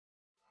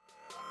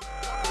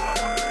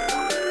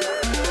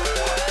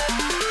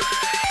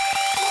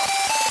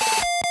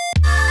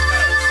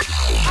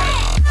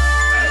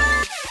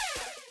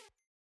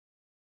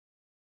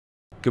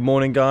Good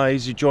morning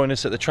guys, you join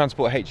us at the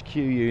Transport HQ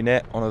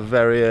unit on a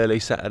very early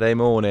Saturday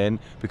morning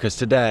because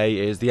today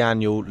is the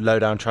annual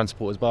Lowdown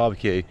Transporters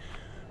BBQ.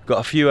 Got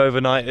a few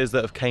overnighters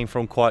that have came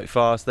from quite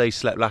fast. They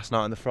slept last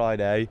night on the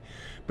Friday,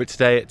 but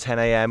today at 10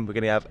 AM we're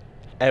going to have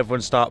everyone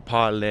start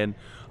piling in.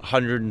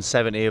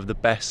 170 of the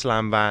best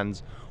slam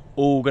vans,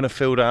 all going to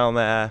fill down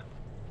there,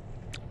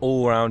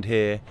 all around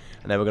here,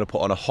 and then we're going to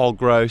put on a hog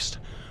roast.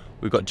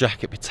 We've got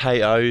jacket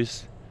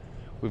potatoes,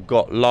 we've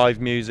got live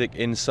music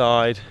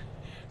inside.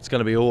 It's going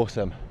to be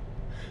awesome.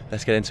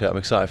 Let's get into it. I'm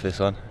excited for this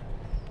one.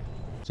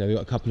 So we've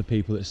got a couple of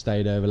people that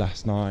stayed over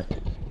last night.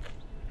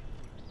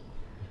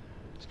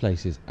 This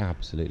place is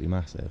absolutely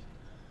massive.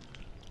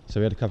 So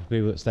we had a couple of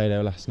people that stayed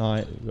over last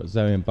night. We've got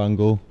Zoe and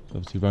Bungle,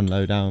 obviously run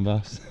Lowdown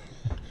bus,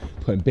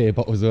 putting beer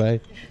bottles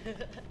away.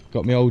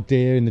 Got my old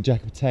deer in the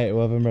jacket potato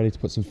oven, ready to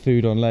put some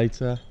food on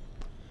later.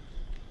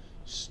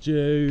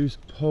 Stews,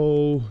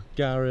 Paul,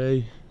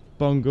 Gary,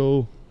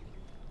 Bungle,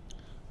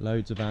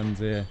 loads of vans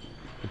here.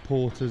 The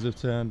porters have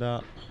turned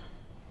up.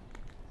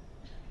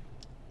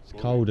 It's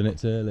cold and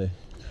it's early.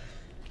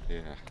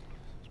 Yeah,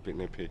 it's a bit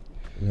nippy.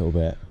 A little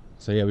bit.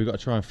 So yeah, we've got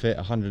to try and fit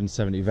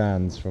 170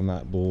 vans from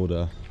that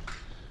border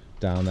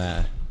down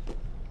there.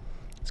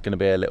 It's going to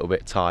be a little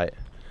bit tight,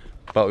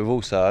 but we've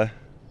also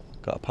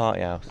got a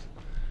party house.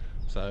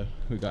 So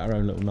we've got our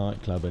own little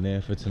nightclub in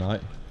here for tonight.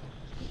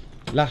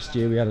 Last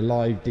year we had a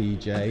live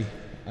DJ.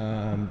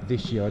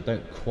 This year I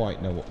don't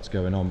quite know what's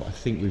going on, but I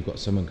think we've got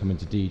someone coming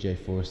to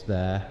DJ for us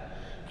there.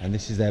 And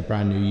this is their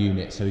brand new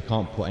unit, so we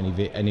can't put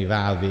any of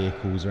our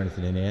vehicles or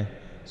anything in here.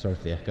 Sorry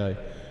for the echo.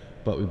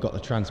 But we've got the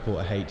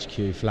Transporter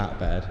HQ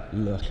flatbed.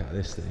 Look at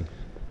this thing.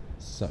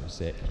 So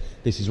sick.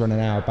 This is running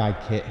our bag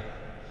kit.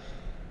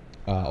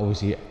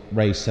 Obviously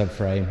raised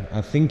subframe.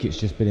 I think it's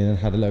just been in and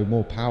had a load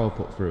more power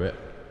put through it.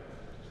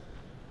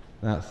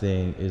 That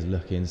thing is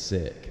looking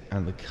sick.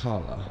 And the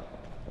colour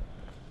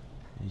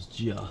is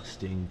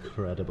just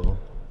incredible.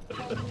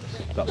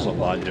 That's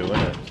what I do, isn't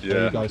it? Yeah. How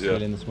are you guys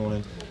feeling this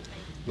morning?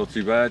 Not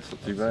too bad,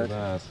 not too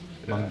bad.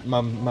 Yeah.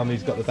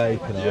 Mummy's got the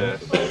bacon on. Yeah.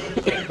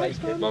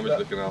 Mummy's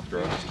looking after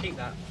us. Just keep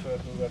that for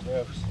whoever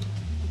else,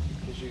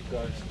 because you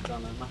guys have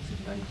done a massive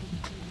thing.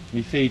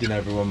 You feeding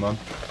everyone, Mum?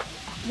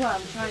 Well,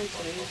 I'm trying to.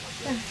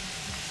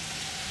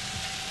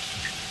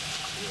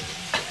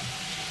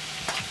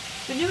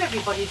 We knew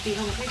everybody'd be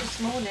hungry this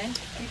morning.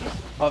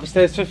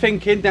 Upstairs for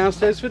thinking,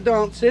 downstairs for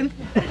dancing.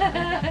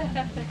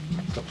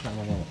 Stop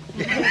trying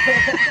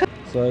to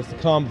So it's the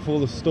calm before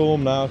the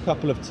storm now. A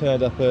couple have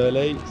turned up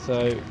early,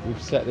 so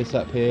we've set this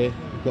up here.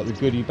 We've got the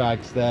goodie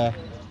bags there.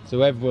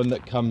 So everyone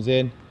that comes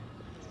in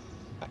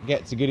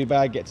gets a goodie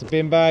bag, gets a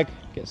bin bag,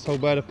 gets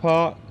told where to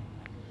park.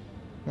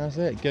 That's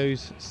it, it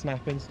goes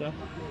snapping stuff.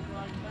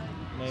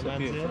 No So man's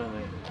beautiful, here. isn't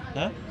it?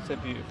 Huh? So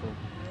beautiful.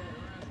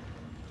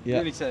 Yeah. I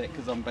really say it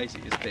because I'm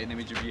basically just a bit an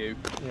image of you,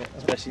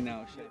 especially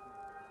now.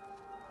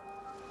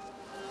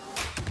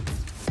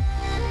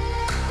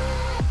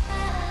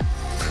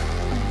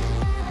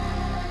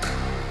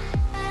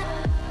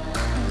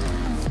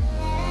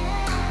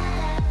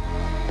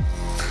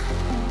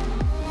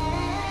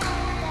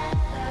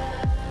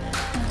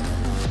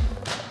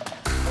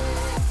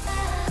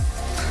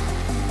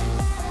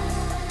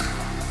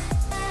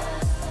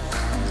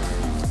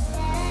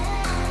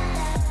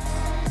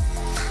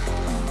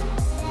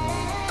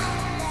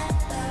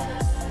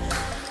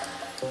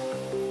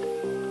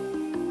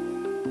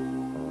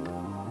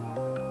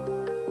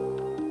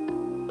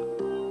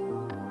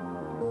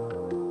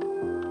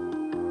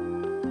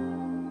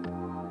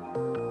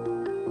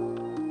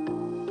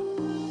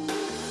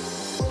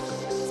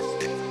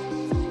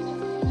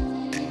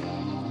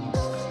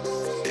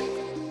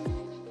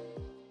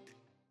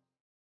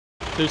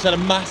 So we've had a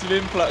massive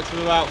influx of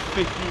about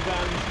 50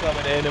 vans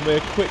coming in and we're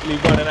quickly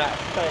running out of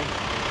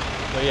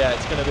space. So yeah,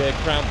 it's going to be a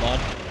cramped one.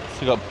 So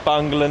we've got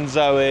Bungle and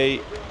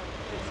Zoe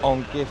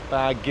on gift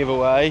bag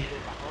giveaway.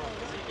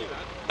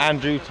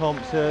 Andrew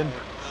Thompson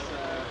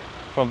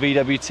from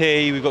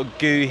VWT. We've got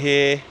Goo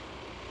here.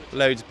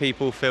 Loads of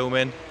people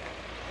filming.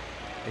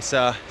 It's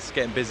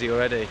getting busy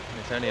already.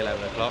 It's only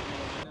 11 o'clock.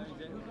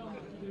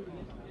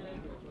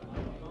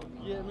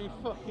 Yeah, me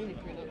fucking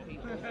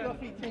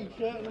fluffy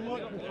t-shirt and a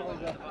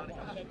microphone.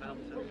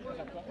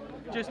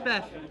 Just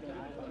Beth.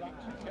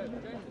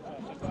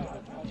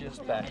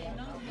 Just Beth.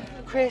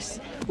 Chris,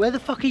 where the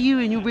fuck are you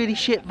in your really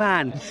shit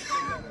van?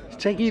 It's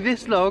taking you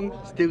this long,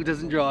 still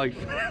doesn't drive.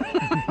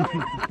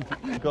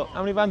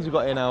 How many vans we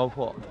got here now?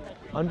 What?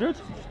 100?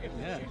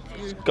 Yeah.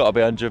 It's got to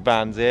be 100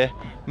 vans here.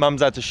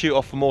 Mum's had to shoot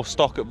off for more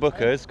stock at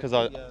Booker's because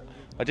I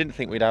didn't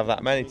think we'd have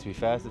that many, to be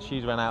fair, so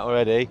she's run out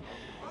already.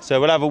 So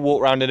we'll have a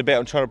walk around in a bit.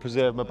 I'm trying to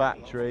preserve my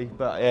battery,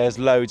 but yeah, there's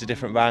loads of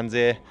different vans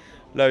here,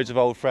 loads of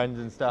old friends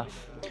and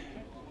stuff.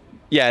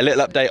 Yeah, a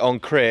little update on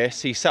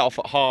Chris. He set off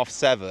at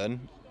 7:30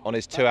 on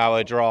his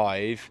 2-hour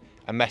drive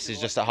and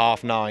messaged us at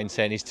 9:30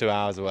 saying he's 2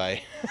 hours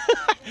away.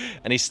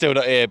 And he's still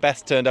not here.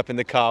 Beth turned up in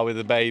the car with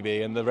the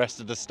baby and the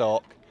rest of the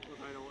stock.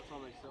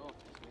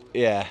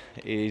 Yeah,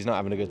 he's not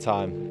having a good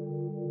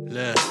time.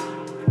 Look,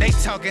 They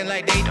talking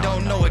like they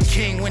don't know a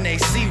king when they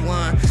see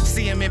one.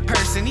 See him in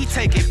person, he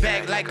take it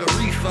back like a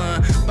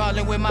refund.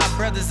 Ballin' with my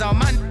brothers, all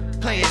my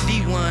playing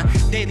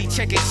D1. Daily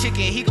checking chicken,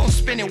 he gon'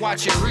 spin it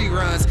watching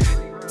reruns.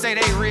 Say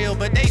they real,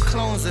 but they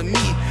clones of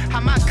me.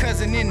 How my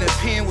cousin in the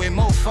pen with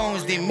more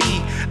phones than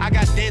me. I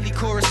got daily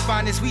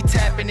correspondence, we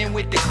tapping in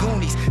with the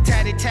Goonies.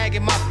 Tatted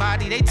tagging my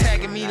body, they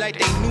tagging me like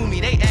they knew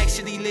me. They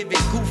actually living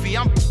goofy,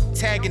 I'm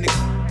tagging the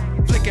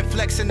flicking,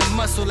 flexing the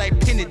muscle like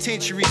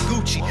penitentiary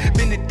Gucci.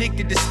 Been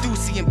addicted to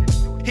Stussy and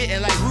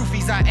hitting like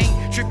roofies. I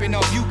ain't tripping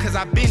off you cause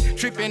I've been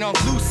tripping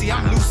off Lucy.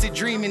 I'm lucid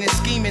dreaming and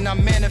scheming,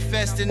 I'm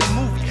manifesting a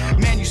movie.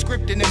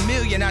 Manuscript in a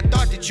million, I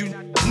thought that you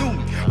knew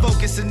me.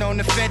 Focusing on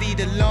the Fetty,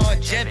 the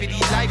longevity,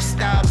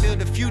 lifestyle.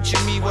 Build a future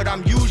me, what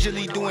I'm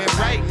usually doing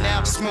right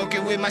now.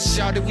 Smoking with my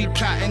shawty, we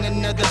plotting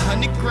another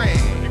 100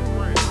 grand.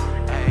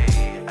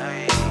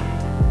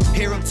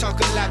 Hear them talk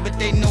a lot, but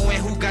they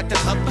knowin' who got the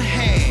upper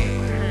hand.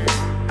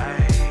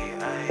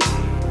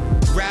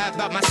 Ride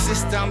about my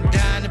sister, I'm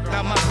dying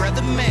about my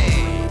brother,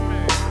 man.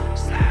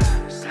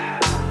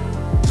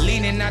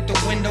 Leaning out the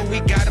window, we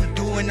got him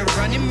doing the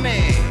running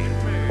man.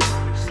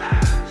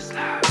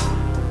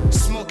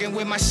 Smoking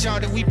with my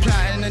shawty, we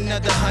plotting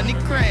another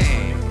 100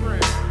 grand.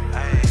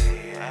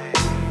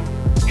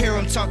 Hear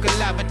them talk a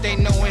lot, but they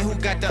knowin' who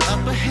got the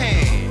upper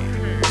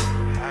hand.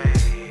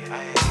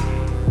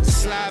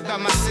 Slide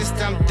about my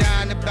sister, I'm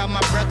dying about my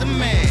brother,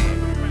 man.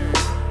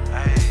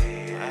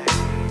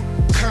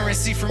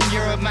 Currency from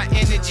Europe, my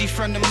energy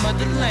from the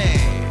motherland.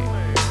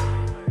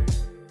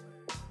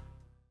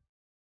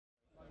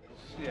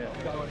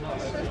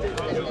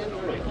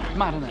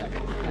 Mad, isn't it?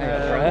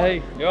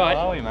 Hey, you alright?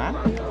 How are we, man?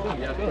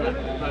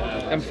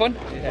 Having fun?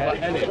 Yeah.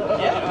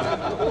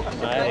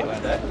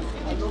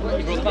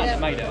 You brought the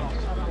band, made it.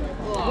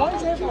 Why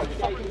is everyone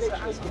fucking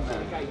asking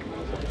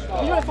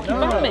that? You're fucking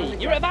about me!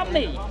 You're about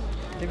me!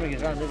 Didn't bring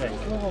his round, did he?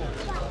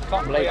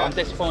 Can't believe it, I'm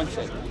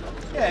disappointed.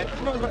 Yeah,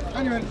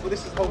 and you went, well,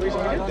 this is the whole reason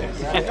we did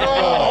this.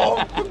 Oh,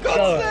 for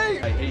God's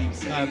sake!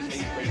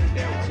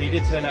 So you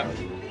did turn up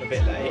a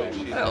bit late.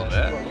 A little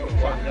bit.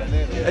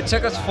 It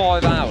took us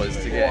 5 hours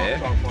to get here.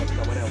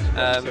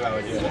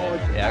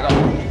 Yeah, I got a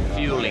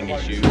fueling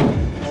issue.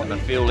 So the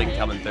fueling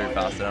coming through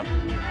fast enough.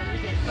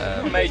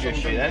 Not a major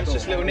issue then, it's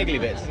just little niggly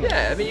bits.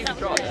 Yeah, I mean you can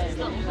try it.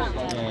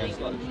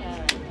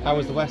 Yeah. How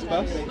was the West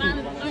bus?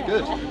 It's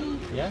good.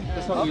 Yeah,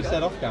 that's not what you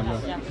said off camera.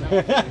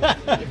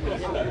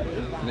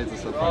 Needs a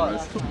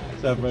surprise.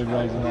 Surfboard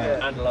raising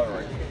that. And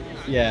lowering.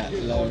 Yeah,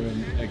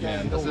 lowering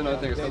again. That's the only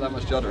thing, it's got that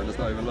much judder and it's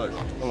not even low.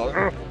 I'm like,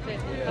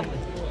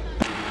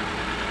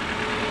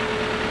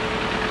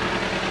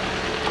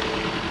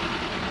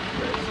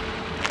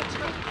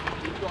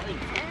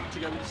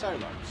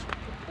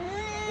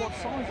 What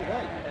size are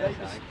they?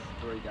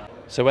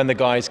 So when the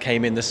guys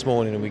came in this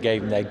morning and we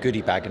gave them their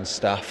goodie bag and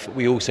stuff,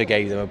 we also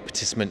gave them a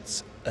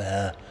participants.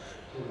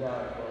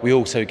 We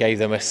also gave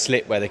them a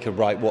slip where they could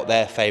write what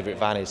their favourite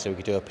van is, so we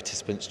could do a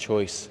participant's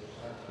choice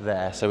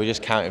there. So we're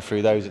just counting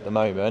through those at the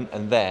moment,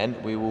 and then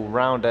we will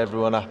round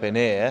everyone up in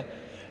here,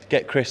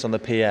 get Chris on the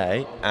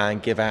PA,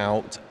 and give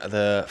out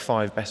the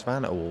 5 Best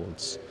Van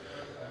Awards.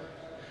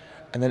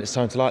 And then it's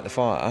time to light the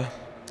fire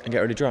and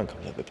get really drunk. I'm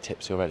a little bit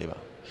tipsy already, but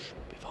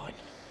should be fine.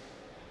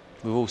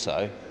 We've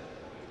also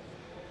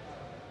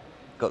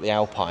got the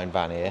Alpine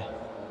van here,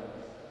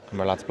 and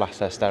we're allowed to blast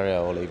their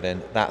stereo all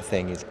evening. That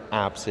thing is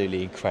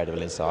absolutely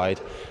incredible inside.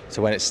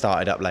 So when it's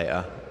started up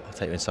later, I'll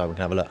take you inside, we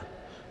can have a look.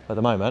 But at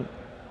the moment,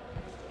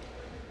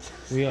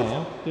 we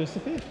are doing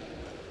stuff here.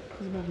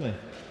 It's above me.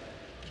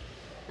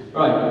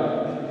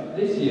 Right,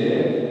 this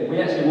year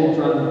we actually walked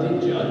around and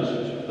did judge,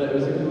 but it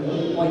was a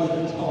complete waste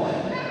of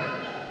time.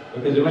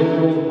 Because we went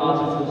through all the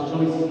participants'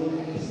 choice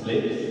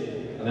slips,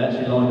 and they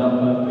actually lined up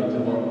perfectly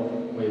to what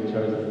we had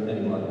chosen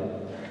anyway.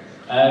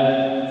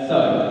 So,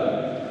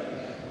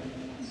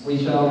 we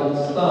shall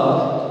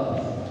start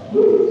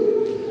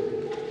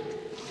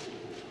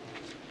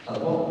at the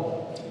bottom.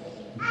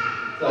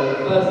 So,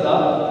 first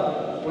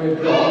up, we've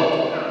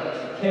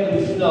got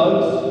Kevin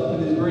Stokes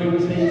with his green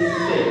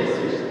T6,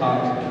 which is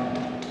parked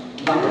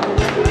that way.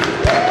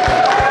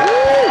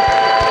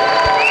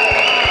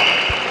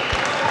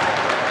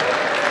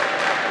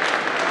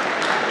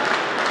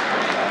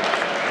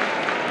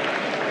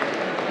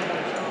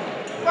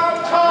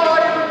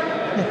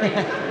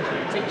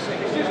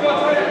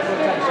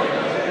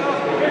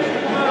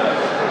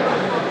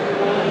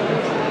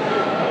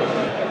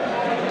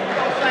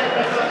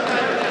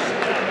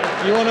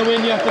 You want to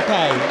win, you have to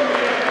pay.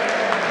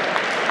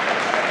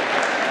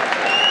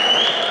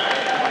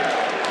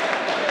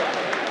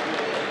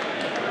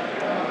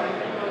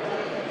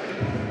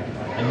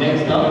 And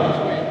next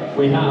up,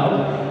 we have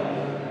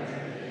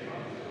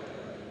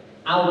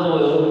Al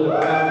Doyle with the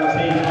Brown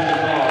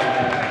T25.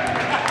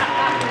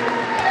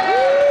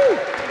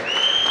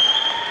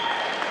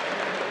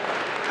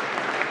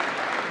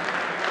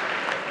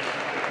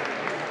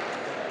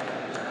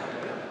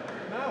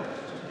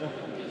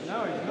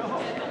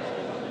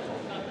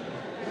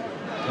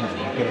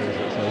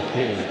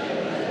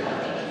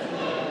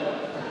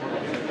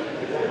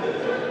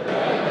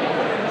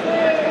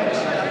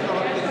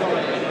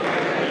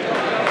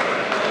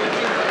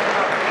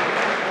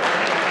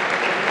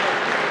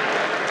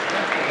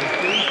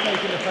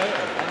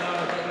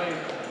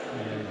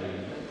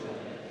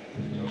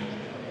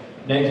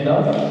 Next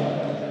up,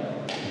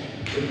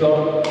 we've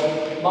got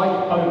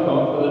Mike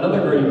Pocock with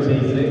another green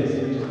T6,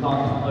 which is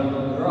parked over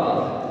on the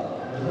grass.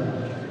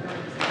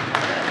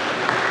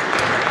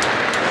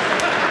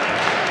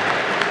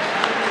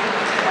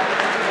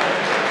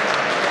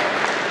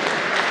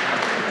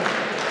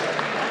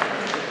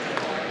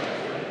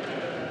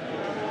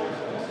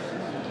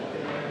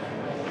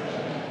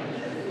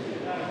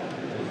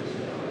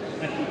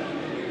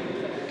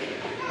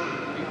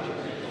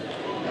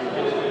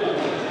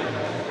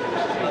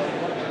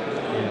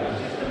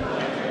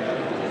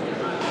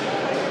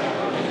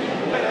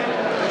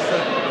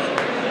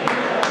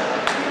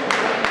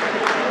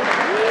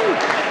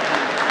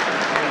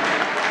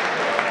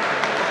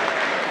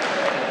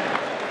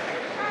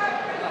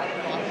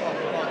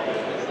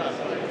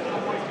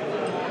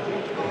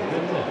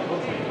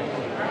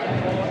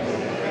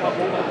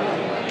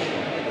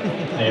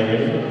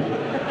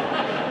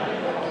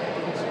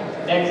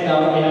 Next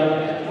up we have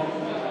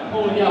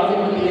Paul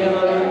Young with the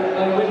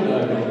yellow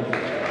window.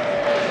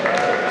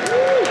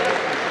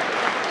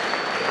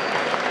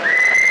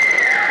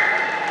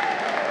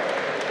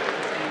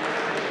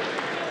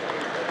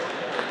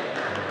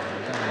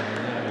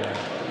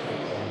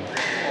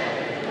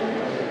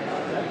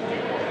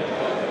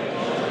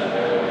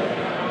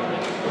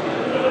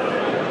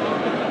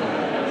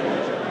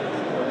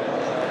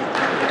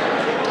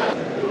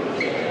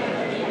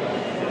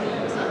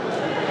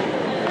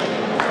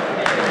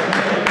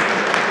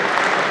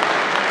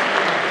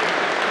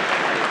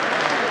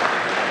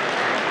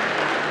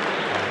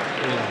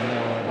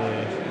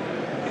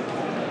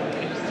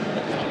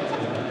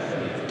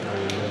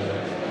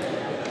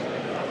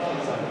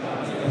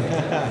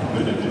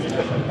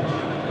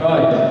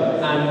 Right,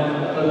 and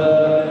for the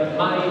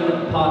main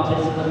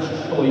participant's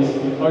choice,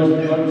 most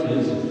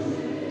voters,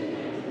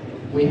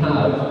 we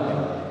have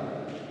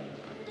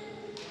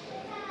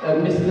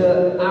Mr.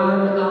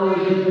 Aaron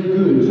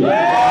Algoo.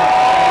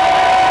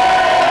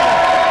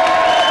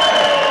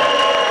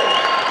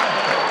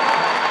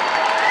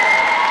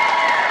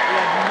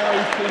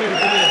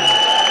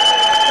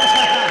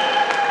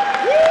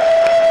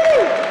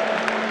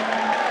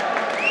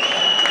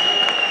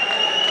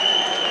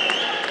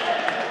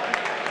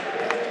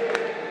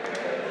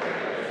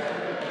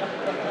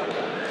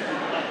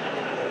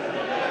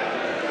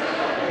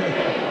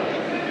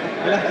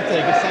 We'll have to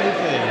take a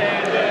selfie.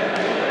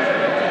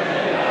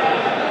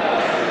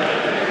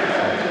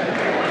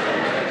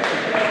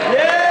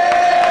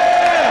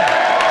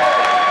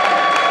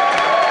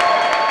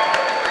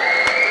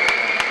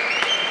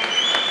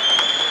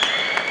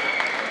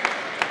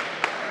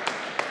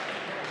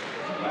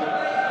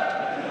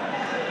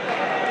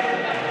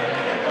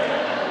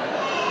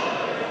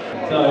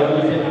 So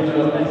we said we do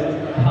a best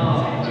car.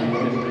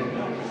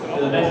 So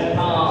the best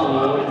car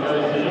award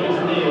goes to Lewis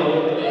Neal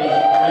in his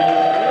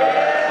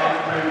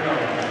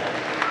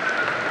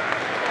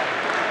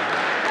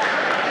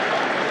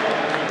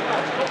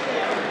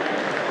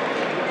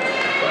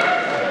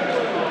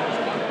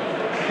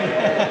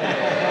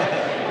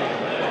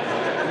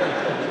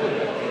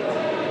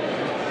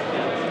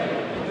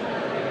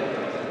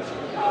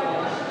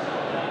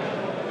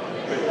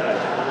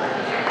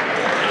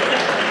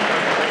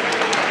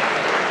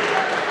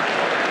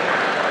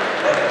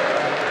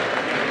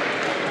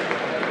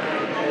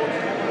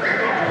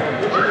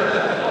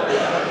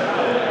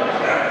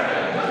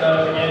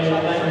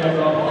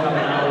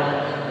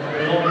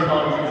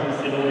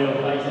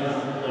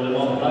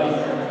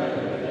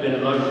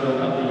emotional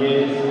couple of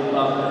years,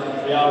 but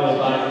we are all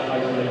back,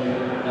 hopefully,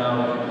 now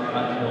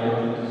back to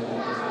normal.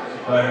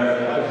 But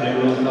hopefully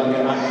we'll start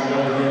getting back to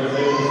normal here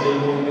soon.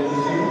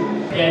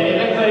 Yeah, if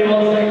anybody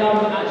wants to come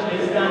and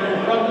actually stand in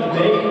front of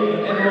me,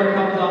 everyone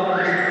comes up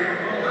and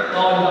just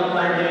lines up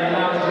around here, and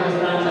now we're going to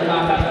stand to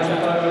back and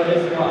step over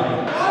this way.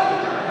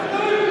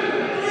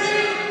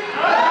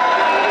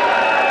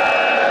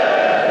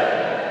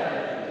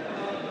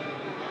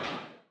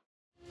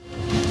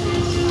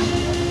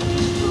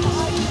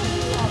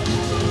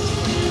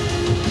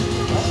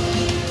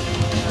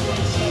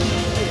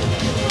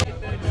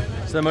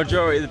 So the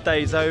majority of the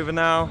day's over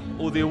now,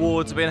 all the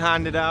awards have been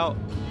handed out,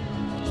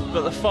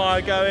 got the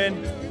fire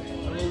going,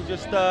 and we're all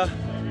just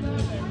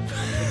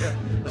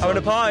having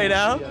a party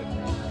now.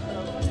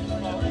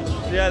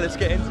 So yeah, let's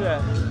get into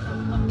it.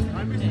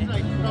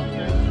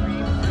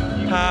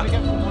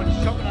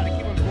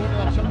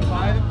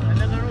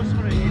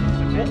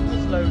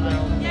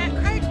 Yeah,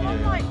 Craig's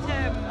one like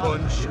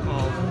bunch of...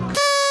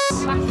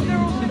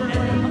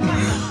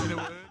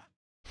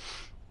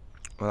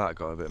 Well, that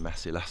got a bit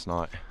messy last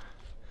night.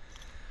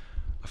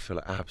 I feel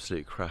like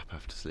absolute crap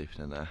after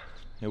sleeping in there.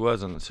 It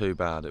wasn't too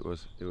bad, it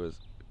was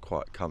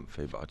quite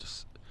comfy, but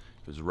it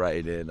was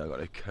raining, I got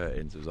no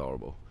curtains, it was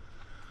horrible.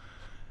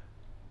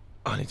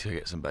 I need to go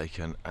get some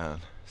bacon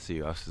and see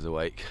who else is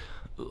awake.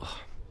 Ugh.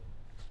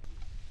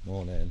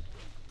 Morning.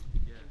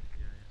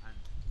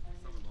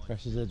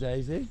 Fresh as a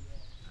daisy?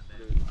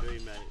 Living the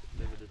dream, mate,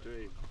 living the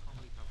dream.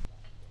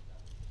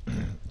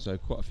 So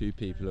quite a few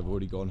people have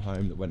already gone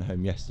home that went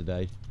home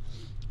yesterday,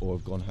 or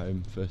have gone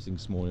home first thing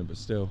this morning, but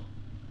still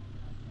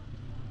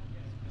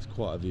There's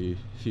quite a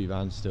few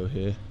vans still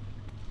here,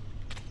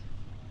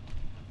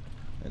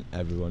 and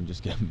everyone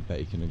just getting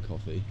bacon and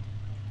coffee.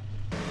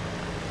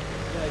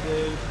 Yeah,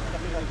 dude.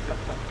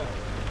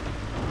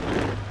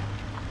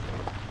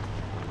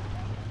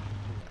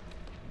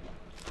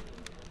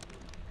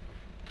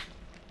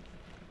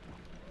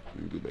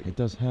 It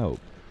does help.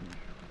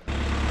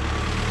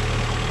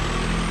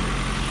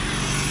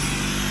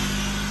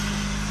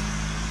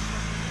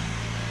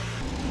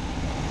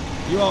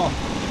 You are.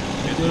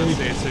 Dude,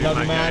 see you soon, love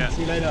you, mate. man. Yeah.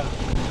 See you later.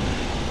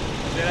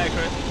 See you later,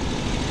 Chris.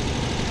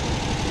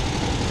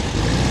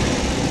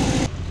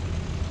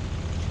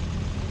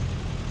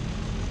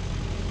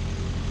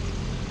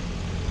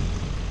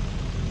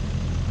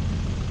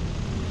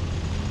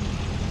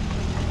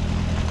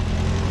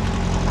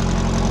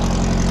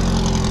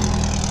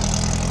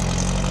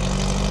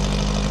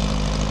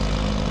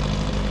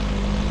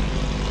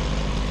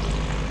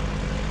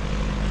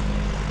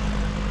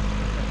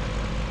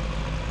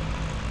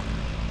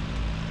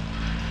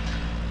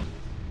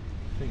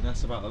 I think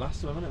that's about the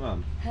last of them, isn't it,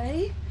 Mum?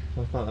 Hey?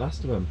 That's about the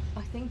last of them.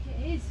 I think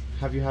it is.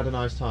 Have you had a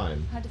nice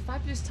time? Had a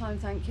fabulous time,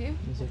 thank you.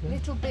 Is it A good?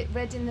 little bit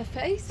red in the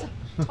face,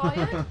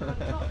 tired, but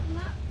apart from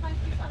that, thank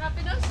you for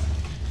having us.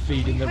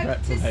 Feeding the we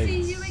hope to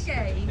reprobates. see you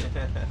again.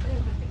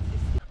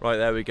 Right,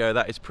 there we go.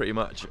 That is pretty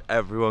much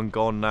everyone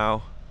gone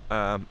now.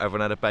 Everyone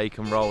had a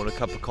bacon roll and a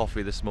cup of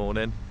coffee this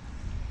morning.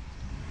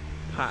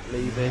 Pat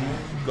leaving.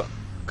 We've got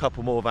a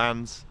couple more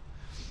vans.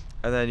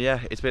 And then yeah,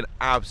 it's been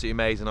absolutely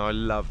amazing. I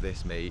love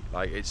this meet.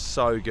 Like, it's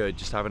so good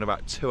just having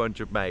about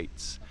 200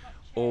 mates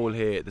all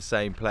here at the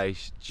same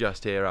place,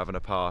 just here having a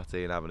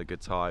party and having a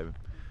good time.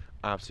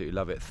 Absolutely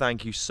love it.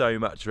 Thank you so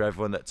much for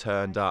everyone that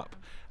turned up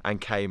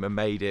and came and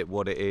made it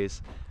what it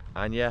is.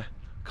 And yeah,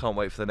 can't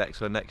wait for the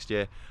next one next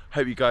year.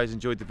 Hope you guys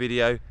enjoyed the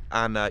video,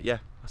 and yeah,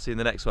 I'll see you in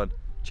the next one.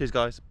 Cheers,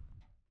 guys.